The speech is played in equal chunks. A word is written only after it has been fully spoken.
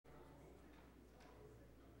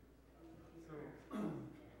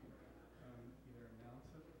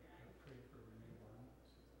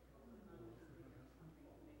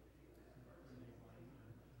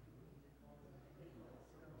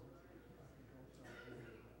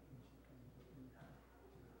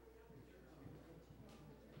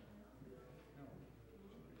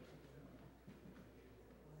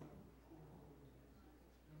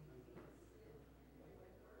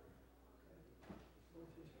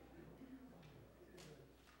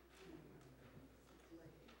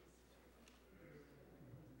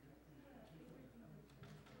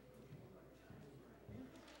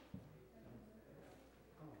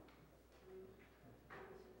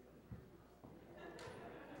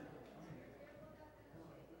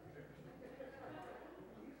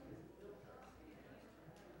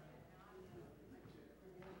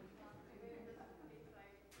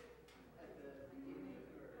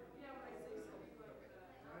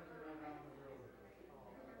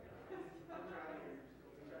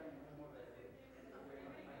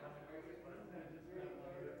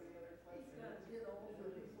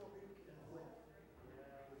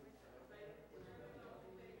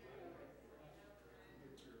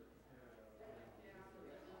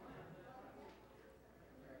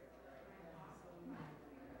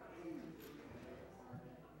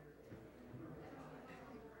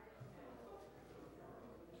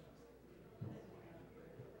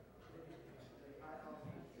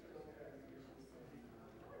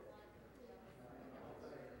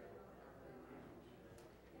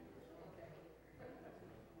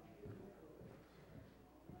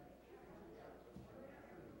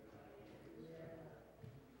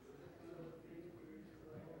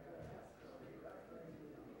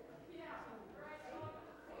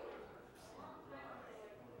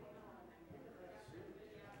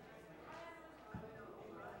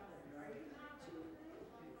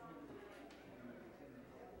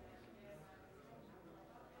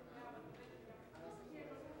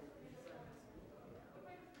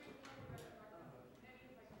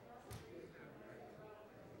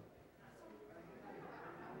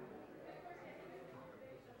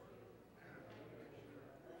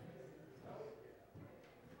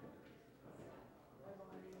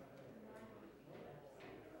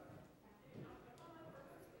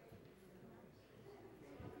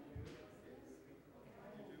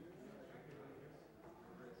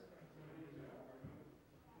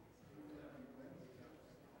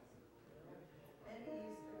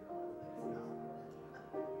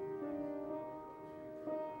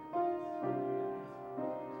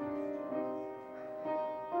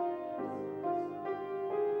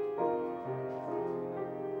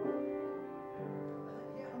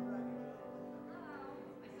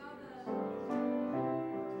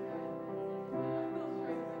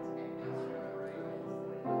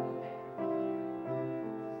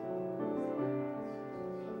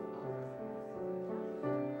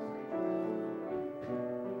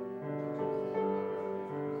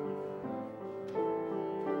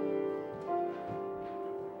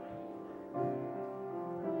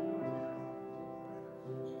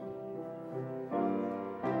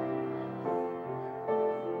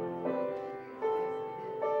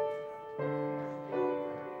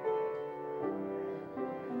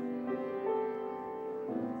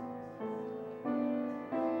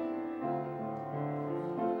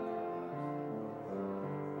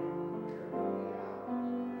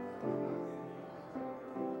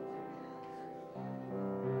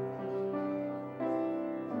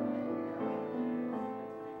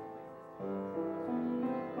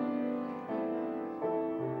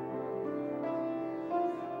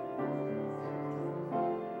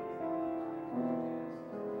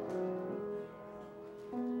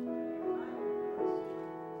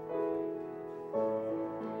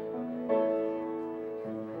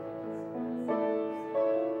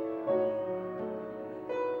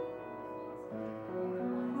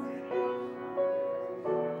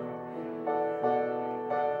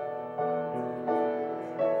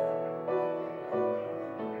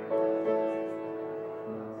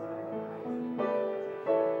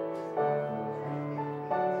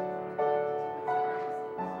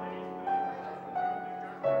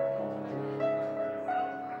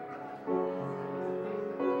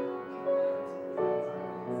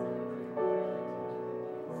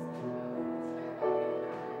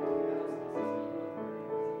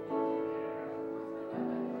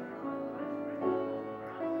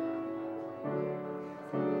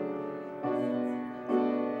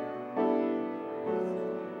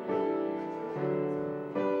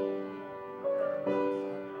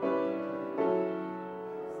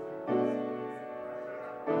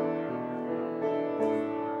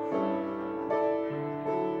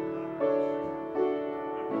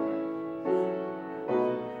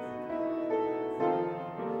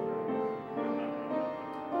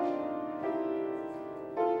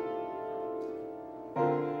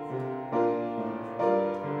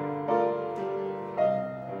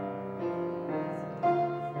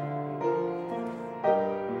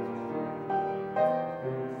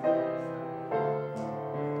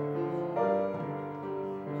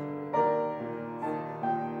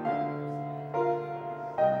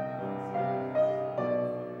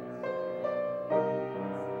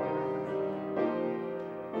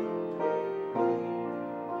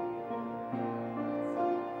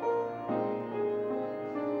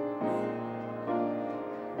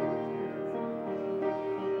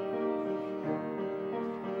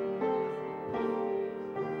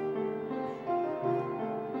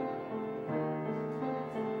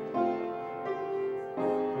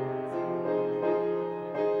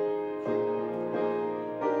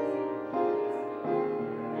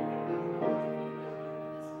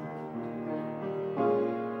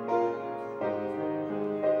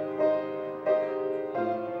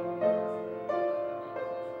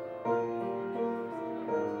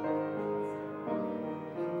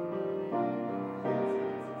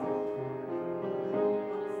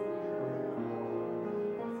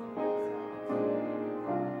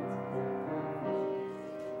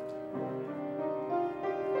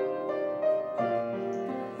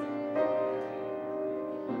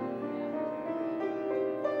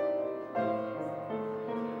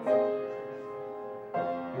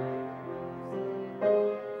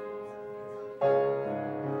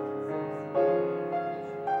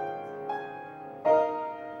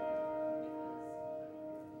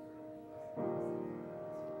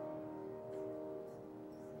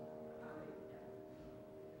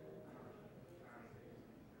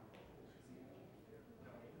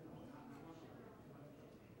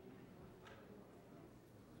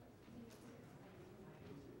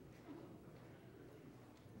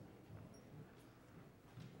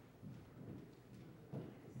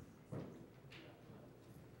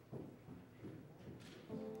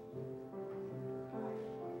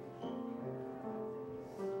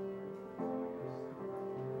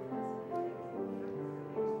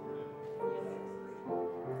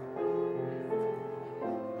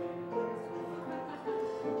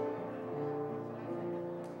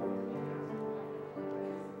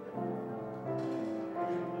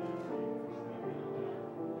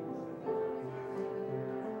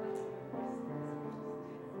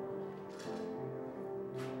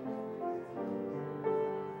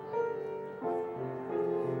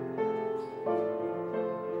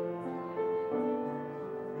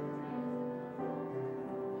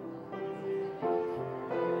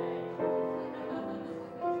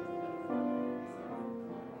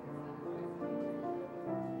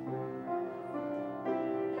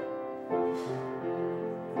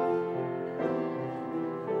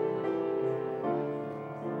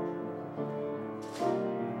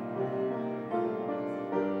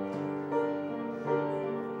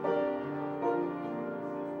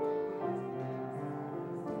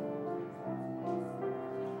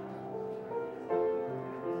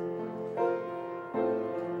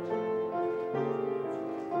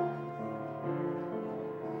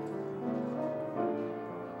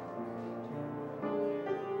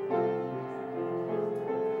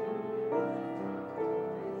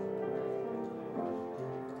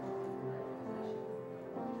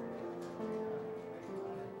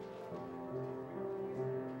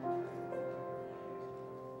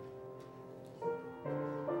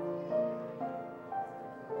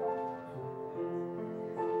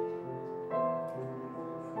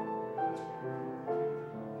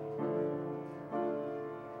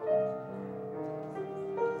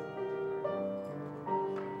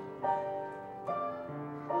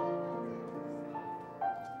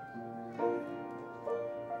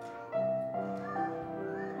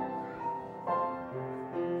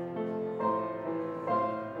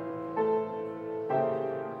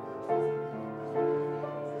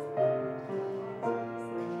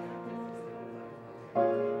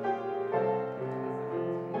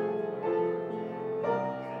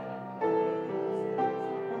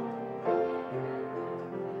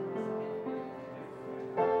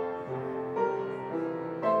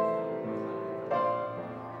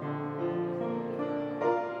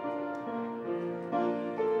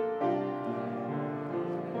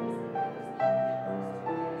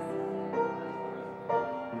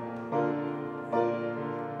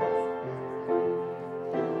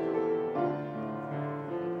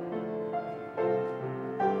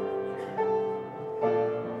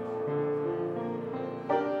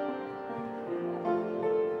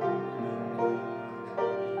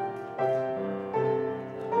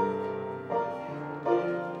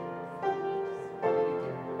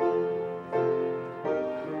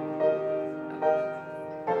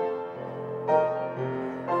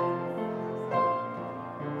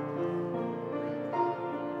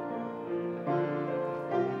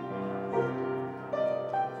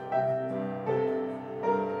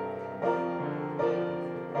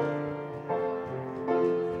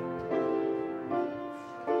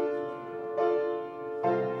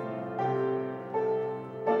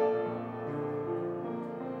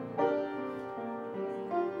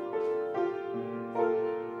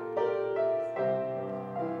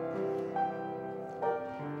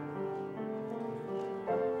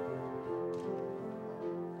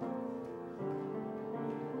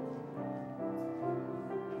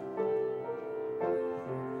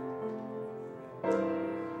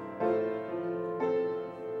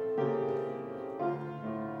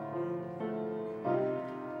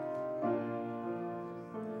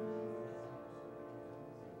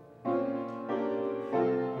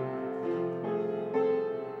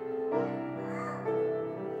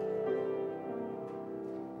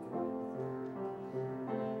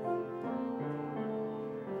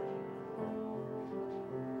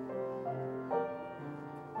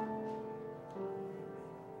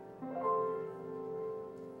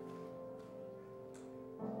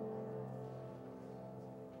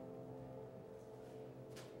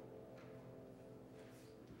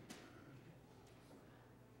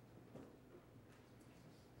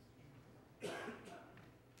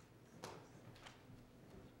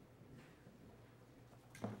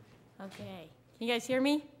Okay. Can you guys hear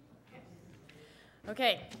me?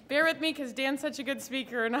 Okay. Bear with me because Dan's such a good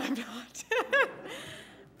speaker and I'm not.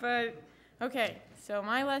 But, okay. So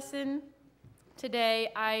my lesson today,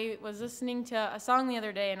 I was listening to a song the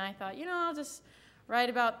other day and I thought, I'll just write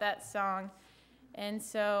about that song. And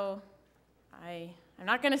so I'm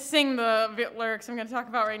not going to sing the lyrics I'm going to talk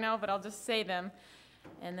about right now, but I'll just say them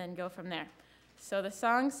and then go from there. So the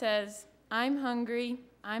song says, I'm hungry,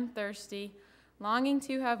 I'm thirsty, longing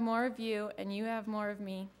to have more of you and you have more of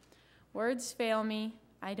me. Words fail me,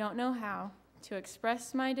 I don't know how to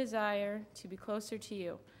express my desire to be closer to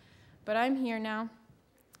you. But I'm here now,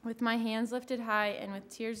 with my hands lifted high and with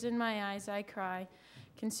tears in my eyes I cry.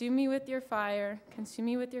 Consume me with your fire, consume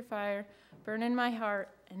me with your fire, burn in my heart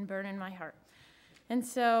and burn in my heart. And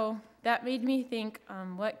so that made me think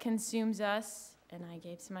what consumes us, and I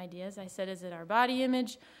gave some ideas. I said, is it our body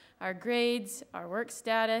image, our grades, our work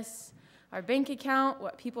status, our bank account,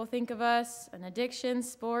 what people think of us, an addiction,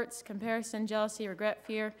 sports, comparison, jealousy, regret,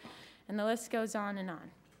 fear, and the list goes on and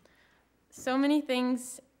on. So many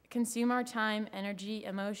things consume our time, energy,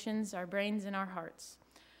 emotions, our brains, and our hearts.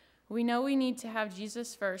 We know we need to have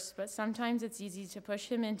Jesus first, but sometimes it's easy to push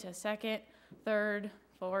him into second, third,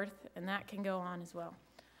 fourth, and that can go on as well.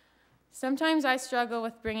 Sometimes I struggle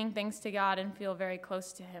with bringing things to God and feel very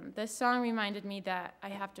close to him. This song reminded me that I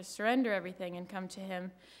have to surrender everything and come to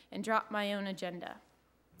him and drop my own agenda.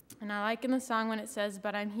 And I like in the song when it says,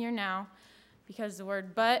 but I'm here now, because the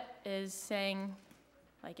word but is saying,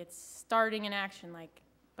 like it's starting an action, like,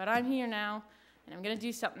 but I'm here now, and I'm going to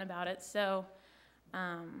do something about it. So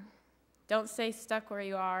don't stay stuck where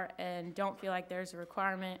you are, and don't feel like there's a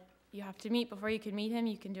requirement you have to meet before you can meet him.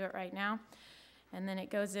 You can do it right now. And then it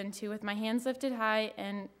goes into, with my hands lifted high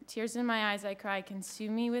and tears in my eyes I cry,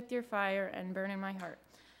 consume me with your fire and burn in my heart.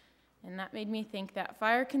 And that made me think that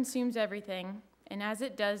fire consumes everything, and as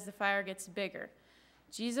it does, the fire gets bigger.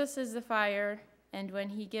 Jesus is the fire, and when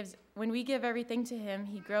we give everything to him,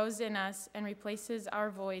 he grows in us and replaces our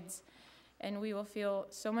voids, and we will feel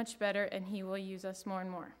so much better, and he will use us more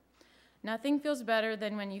and more. Nothing feels better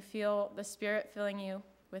than when you feel the Spirit filling you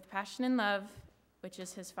with passion and love, which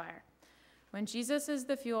is his fire. When Jesus is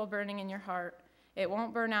the fuel burning in your heart, it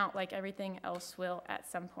won't burn out like everything else will at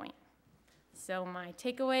some point. So my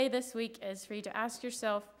takeaway this week is for you to ask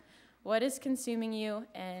yourself, what is consuming you,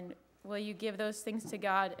 and will you give those things to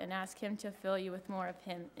God and ask him to fill you with more of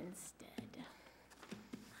him instead?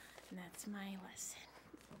 And that's my lesson.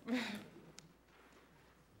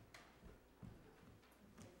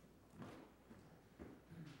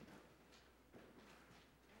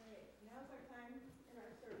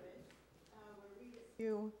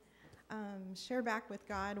 To share back with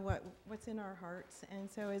God what's in our hearts. And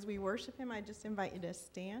so as we worship him, I just invite you to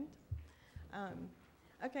stand.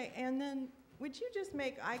 Okay, and then would you just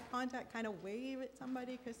make eye contact, kind of wave at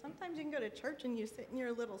somebody? Because sometimes you can go to church and you sit in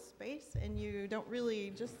your little space and you don't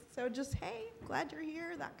really just hey, glad you're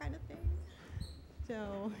here, that kind of thing.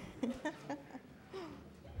 So,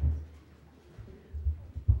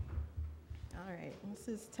 all right, this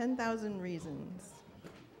is 10,000 Reasons.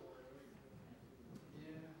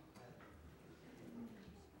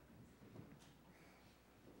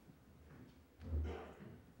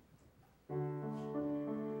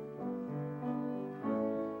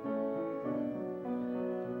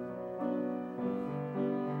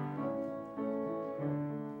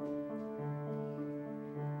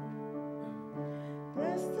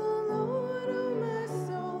 Bless the Lord, oh my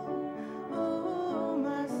soul, oh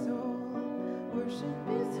my soul, worship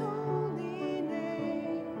his holy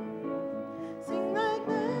name. Sing like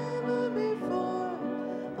never before,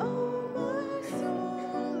 oh my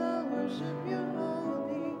soul, I'll worship your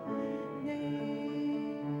holy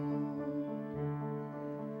name.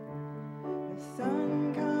 The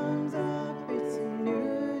sun comes up, it's a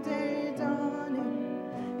new day dawning.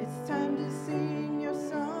 It's time to sing your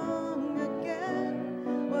song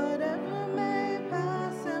again. Whatever may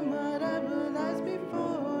pass and whatever lies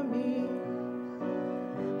before me,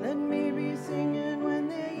 let me be singing when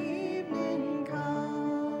the evening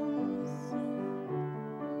comes.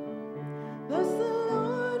 Bless the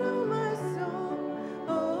Lord, oh my soul,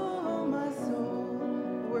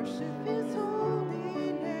 worship his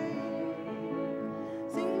holy name.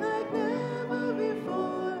 Sing like never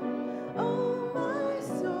before, oh my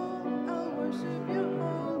soul, I'll worship your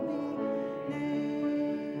holy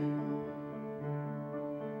name.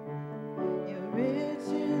 You're rich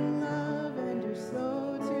in love and you're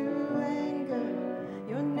slow to anger.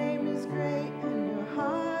 Your name is great and your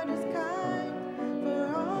heart is kind.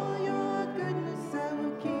 For all your goodness I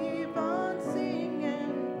will keep on singing.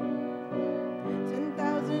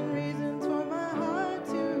 10,000 reasons for my heart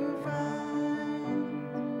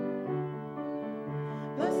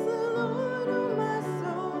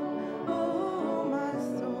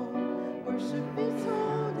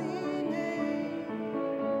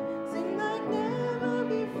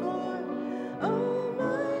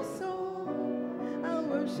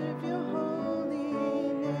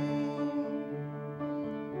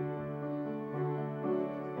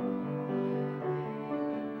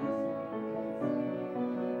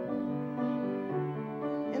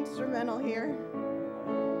instrumental here.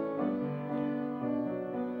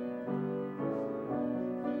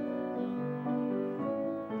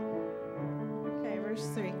 Okay, verse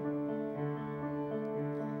 3.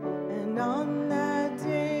 And on that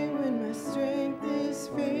day when my strength is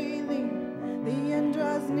failing, the end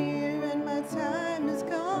draws near and my time has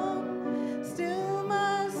come, still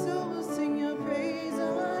my soul will sing your praise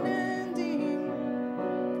unending.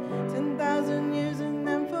 10,000 years and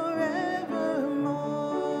then forevermore.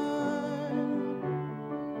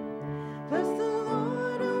 Bless the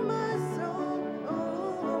Lord, oh my soul,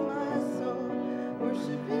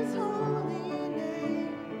 worship his holy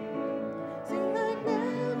name. Sing like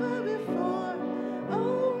never before,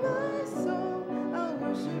 oh my soul, I'll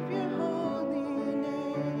worship your holy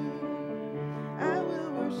name. I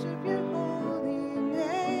will worship your holy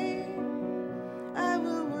name. I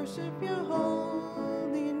will worship your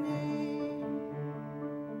holy name.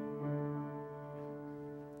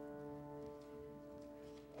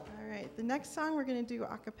 All right, the next song we're going to do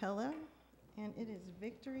a cappella, and it is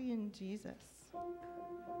Victory in Jesus.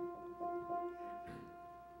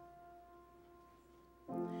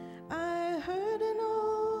 I heard an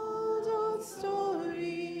old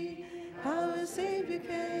story, how a Savior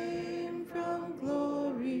came from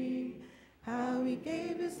glory, how he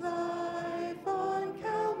gave his life on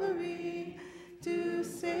Calvary to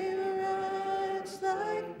save a wretch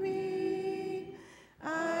like me.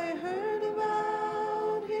 I heard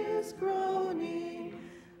about his groaning,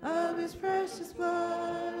 of his precious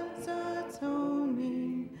blood's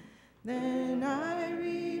atoning. Then I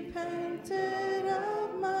repented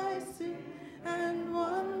of my sin and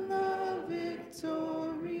won the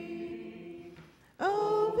victory.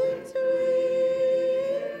 Oh,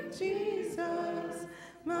 victory in Jesus,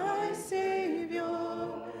 my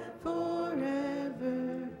Savior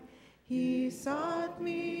forever. He sought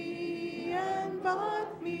me and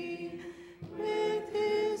bought me with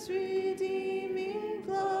his redeeming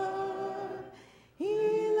blood.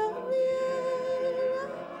 He loved me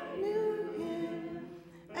ere I knew him,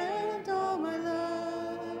 and all my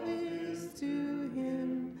love is to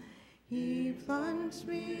him. He plunged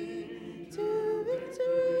me to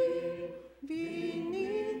victory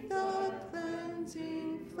beneath the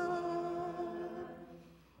cleansing flood.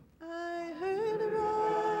 I heard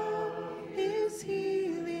about his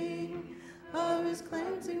healing, of his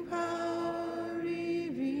cleansing power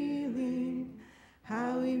revealing,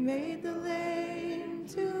 how he made the lame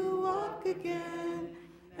to walk again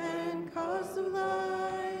and caused the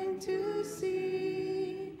blind to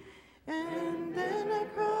see. And then I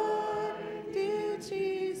cried, dear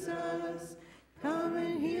Jesus, come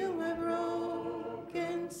and heal my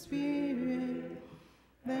broken spirit.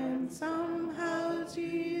 Then somehow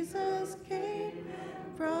Jesus came,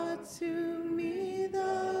 brought to me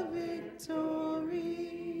the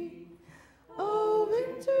victory. Oh,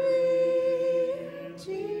 victory in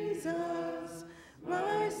Jesus,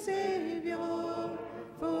 my Savior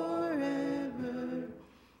forever.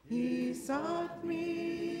 He sought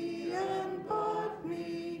me and bought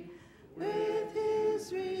me with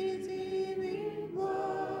his redeeming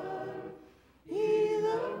blood. He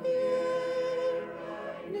loved me ere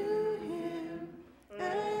I knew him,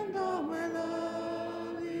 and all my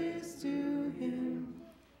love is to him.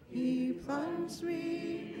 He plunged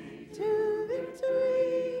me to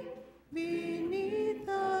victory beneath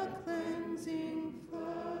the cleansing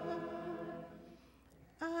flood.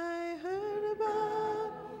 I heard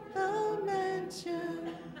about the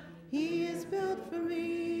mansion he has built for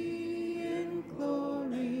me in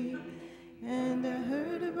glory, and I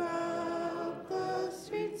heard about the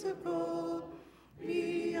streets of gold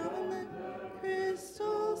beyond the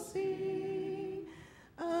crystal sea,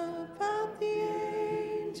 about the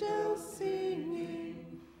angels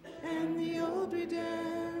singing and the old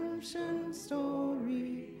redemption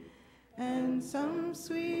story. And some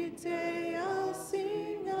sweet day I'll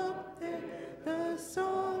sing up there the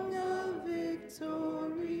song of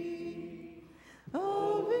victory.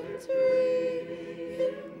 Oh, victory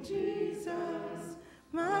in Jesus,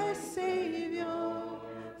 my Savior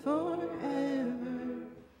forever.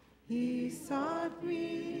 He sought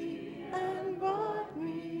me and bought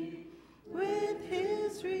me with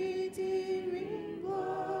his redeeming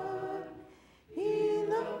blood. He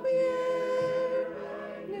loved me ere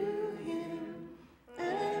I knew him,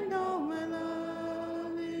 and all my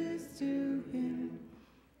love is to him.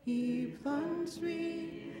 He plunged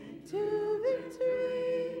me to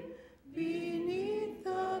victory beneath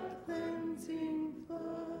the cleansing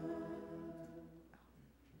flood.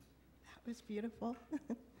 That was beautiful.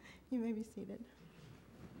 You may be seated.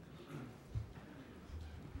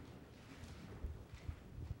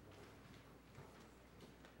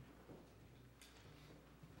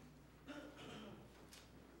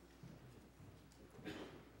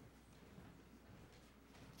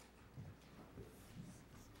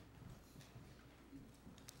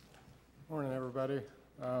 Morning, everybody.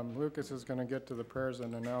 Lucas is going to get to the prayers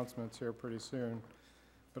and announcements here pretty soon,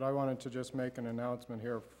 but I wanted to just make an announcement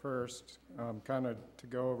here first, kind of to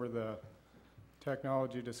go over the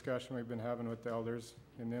technology discussion we've been having with the elders.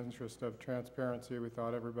 In the interest of transparency, we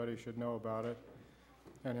thought everybody should know about it.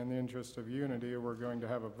 And in the interest of unity, we're going to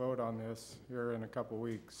have a vote on this here in a couple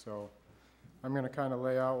weeks. So I'm going to kind of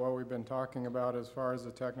lay out what we've been talking about as far as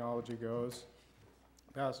the technology goes.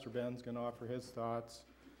 Pastor Ben's going to offer his thoughts.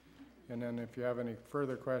 And then if you have any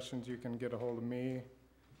further questions, you can get a hold of me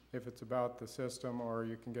if it's about the system, or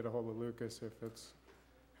you can get a hold of Lucas if it's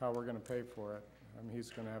how we're going to pay for it. He's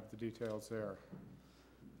going to have the details there.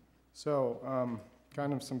 So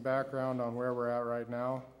kind of some background on where we're at right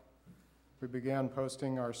now. We began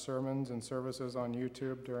posting our sermons and services on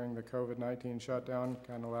YouTube during the COVID-19 shutdown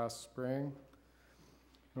kind of last spring.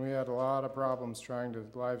 And we had a lot of problems trying to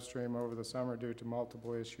live stream over the summer due to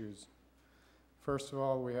multiple issues. First of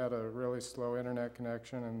all, we had a really slow internet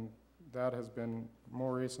connection, and that has been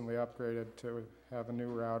more recently upgraded to have a new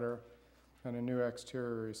router and a new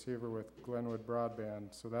exterior receiver with Glenwood Broadband,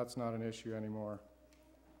 so that's not an issue anymore.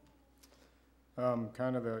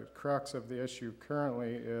 Kind of the crux of the issue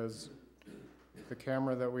currently is the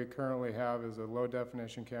camera that we currently have is a low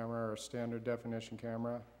definition camera or standard definition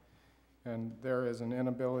camera, and there is an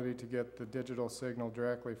inability to get the digital signal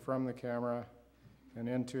directly from the camera and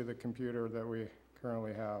into the computer that we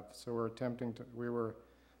currently have. So we're attempting to,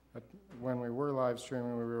 when we were live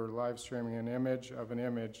streaming, we were live streaming an image of an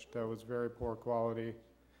image that was very poor quality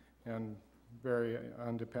and very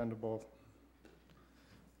undependable.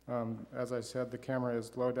 As I said, the camera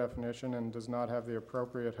is low definition and does not have the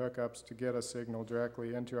appropriate hookups to get a signal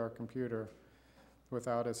directly into our computer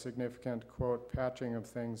without a significant, quote, patching of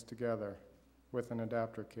things together with an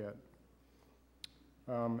adapter kit.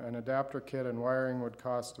 An adapter kit and wiring would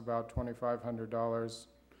cost about $2,500,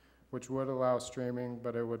 which would allow streaming,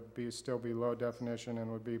 but it would still be low definition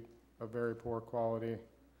and would be a very poor quality,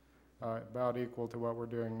 about equal to what we're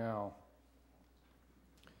doing now.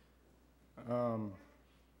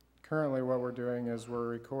 Currently what we're doing is we're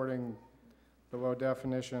recording the low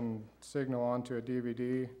definition signal onto a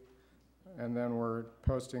DVD, and then we're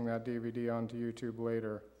posting that DVD onto YouTube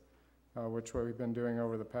later, which we've been doing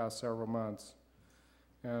over the past several months.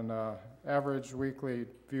 And average weekly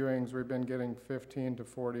viewings, we've been getting 15 to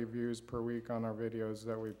 40 views per week on our videos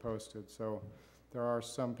that we posted, so there are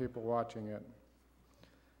some people watching it.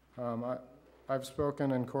 I've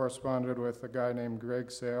spoken and corresponded with a guy named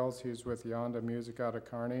Greg Sales. He's with Yonda Music out of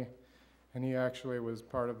Kearney, and he actually was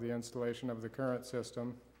part of the installation of the current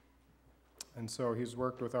system. And so he's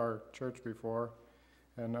worked with our church before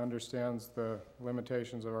and understands the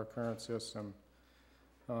limitations of our current system.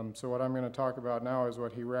 So what I'm going to talk about now is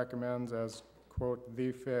what he recommends as, quote,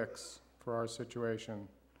 the fix for our situation.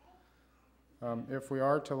 If we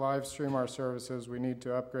are to live stream our services, we need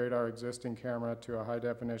to upgrade our existing camera to a high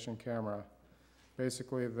definition camera.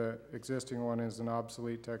 Basically, the existing one is an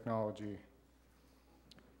obsolete technology.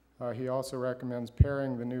 He also recommends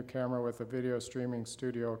pairing the new camera with a video streaming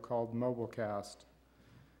studio called Mobilecast.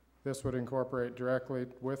 This would incorporate directly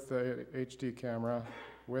with the HD camera,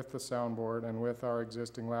 with the soundboard, and with our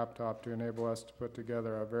existing laptop to enable us to put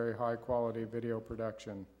together a very high quality video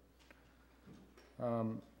production.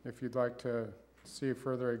 If you'd like to see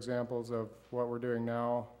further examples of what we're doing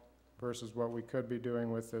now versus what we could be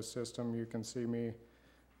doing with this system, you can see me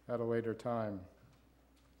at a later time.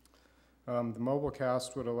 The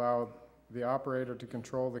Mobilecast would allow the operator to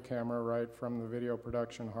control the camera right from the video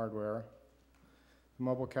production hardware. The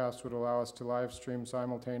Mobilecast would allow us to live stream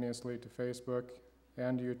simultaneously to Facebook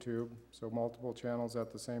and YouTube, so multiple channels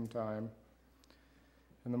at the same time.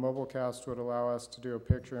 And the Mobilecast would allow us to do a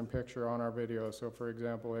picture-in-picture on our video. So for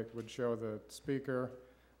example, it would show the speaker,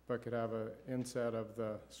 but could have an inset of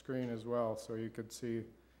the screen as well, so you could see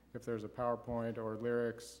if there's a PowerPoint or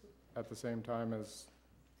lyrics at the same time as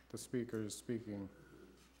the speaker is speaking.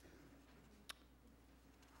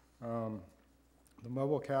 The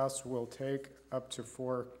Mobilecast will take up to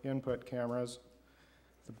 4 input cameras.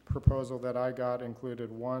 The proposal that I got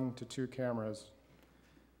included 1 to 2 cameras.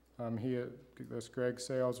 This Greg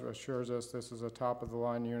Sales assures us this is a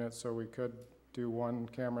top-of-the-line unit, so we could do 1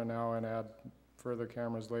 camera now and add further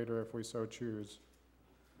cameras later if we so choose.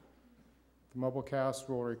 The Mobilecast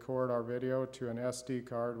will record our video to an SD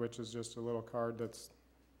card, which is just a little card that's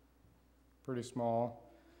pretty small,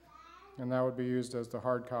 and that would be used as the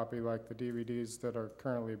hard copy like the DVDs that are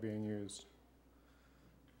currently being used.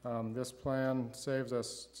 This plan saves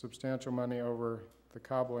us substantial money over the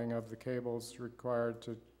cobbling of the cables required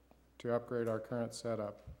to upgrade our current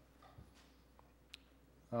setup.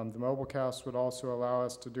 The MobileCast would also allow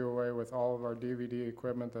us to do away with all of our DVD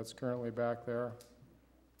equipment that's currently back there,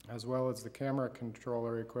 as well as the camera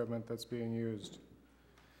controller equipment that's being used.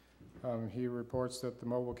 He reports that the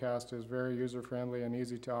MobileCast is very user-friendly and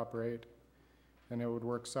easy to operate, and it would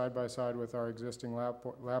work side by side with our existing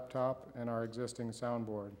laptop and our existing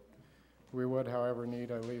soundboard. We would, however, need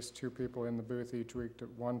at least 2 people in the booth each week,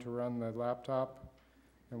 one to run the laptop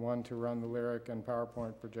and one to run the lyric and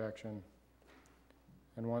PowerPoint projection,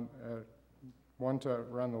 and one to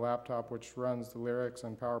run the laptop, which runs the lyrics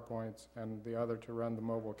and PowerPoints, and the other to run the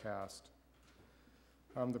MobileCast.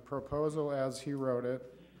 The proposal, as he wrote it,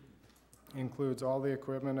 includes all the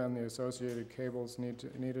equipment and the associated cables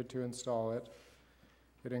needed to install it.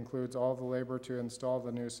 It includes all the labor to install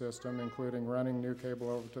the new system, including running new cable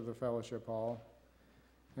over to the fellowship hall.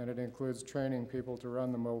 And it includes training people to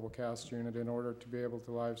run the MobileCast unit in order to be able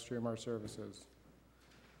to live stream our services.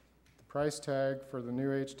 The price tag for the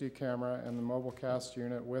new HD camera and the MobileCast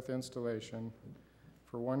unit with installation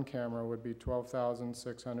for one camera would be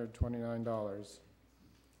 $12,629.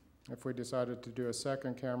 If we decided to do a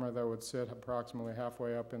second camera that would sit approximately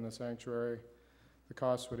halfway up in the sanctuary, the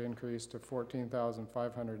cost would increase to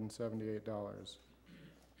 $14,578.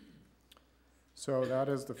 So that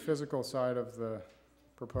is the physical side of the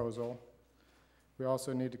proposal. We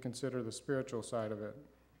also need to consider the spiritual side of it.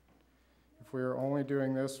 If we are only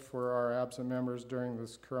doing this for our absent members during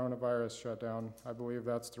this coronavirus shutdown, I believe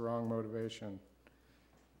that's the wrong motivation.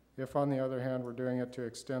 If, on the other hand, we're doing it to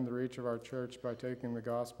extend the reach of our church by taking the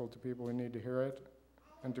gospel to people who need to hear it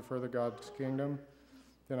and to further God's kingdom,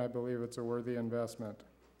 then I believe it's a worthy investment.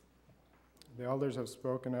 The elders have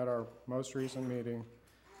spoken at our most recent meeting,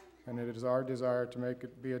 and it is our desire to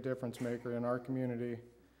be a difference maker in our community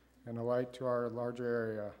and a light to our larger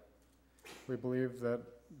area. We believe that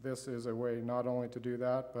this is a way not only to do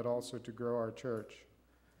that, but also to grow our church.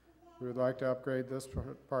 We would like to upgrade this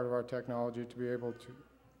part of our technology to be able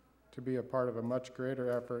to be a part of a much greater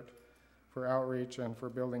effort for outreach and for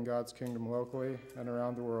building God's kingdom locally and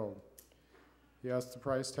around the world. Yes, the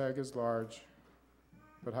price tag is large,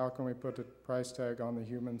 but how can we put a price tag on the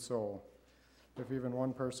human soul if even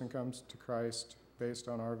one person comes to Christ based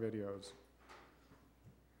on our videos?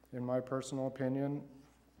 In my personal opinion,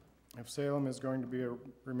 if Salem is going to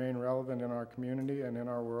remain relevant in our community and in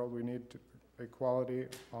our world, we need a quality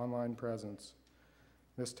online presence.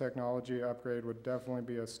 This technology upgrade would definitely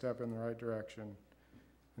be a step in the right direction.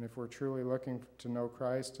 And if we're truly looking to know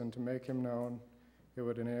Christ and to make him known, it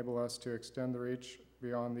would enable us to extend the reach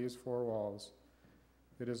beyond these 4 walls.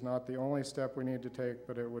 It is not the only step we need to take,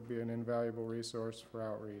 but it would be an invaluable resource for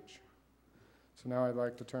outreach. So now I'd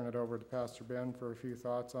like to turn it over to Pastor Ben for a few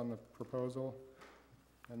thoughts on the proposal,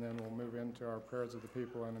 and then we'll move into our prayers of the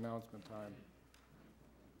people and announcement time.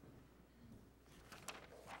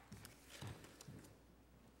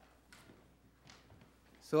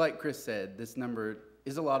 So like Chris said, this number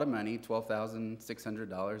is a lot of money.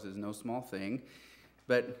 $12,600 is no small thing.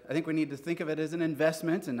 But I think we need to think of it as an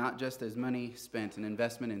investment and not just as money spent, an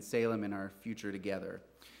investment in Salem and our future together.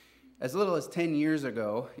 As little as 10 years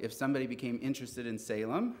ago, if somebody became interested in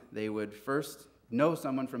Salem, they would first know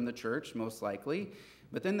someone from the church, most likely,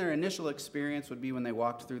 but then their initial experience would be when they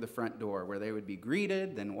walked through the front door, where they would be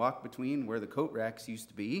greeted, then walk between where the coat racks used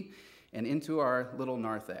to be and into our little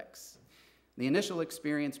narthex. The initial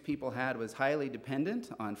experience people had was highly dependent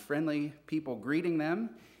on friendly people greeting them,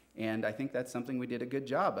 and I think that's something we did a good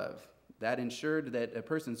job of. That ensured that a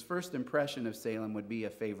person's first impression of Salem would be a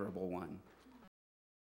favorable one.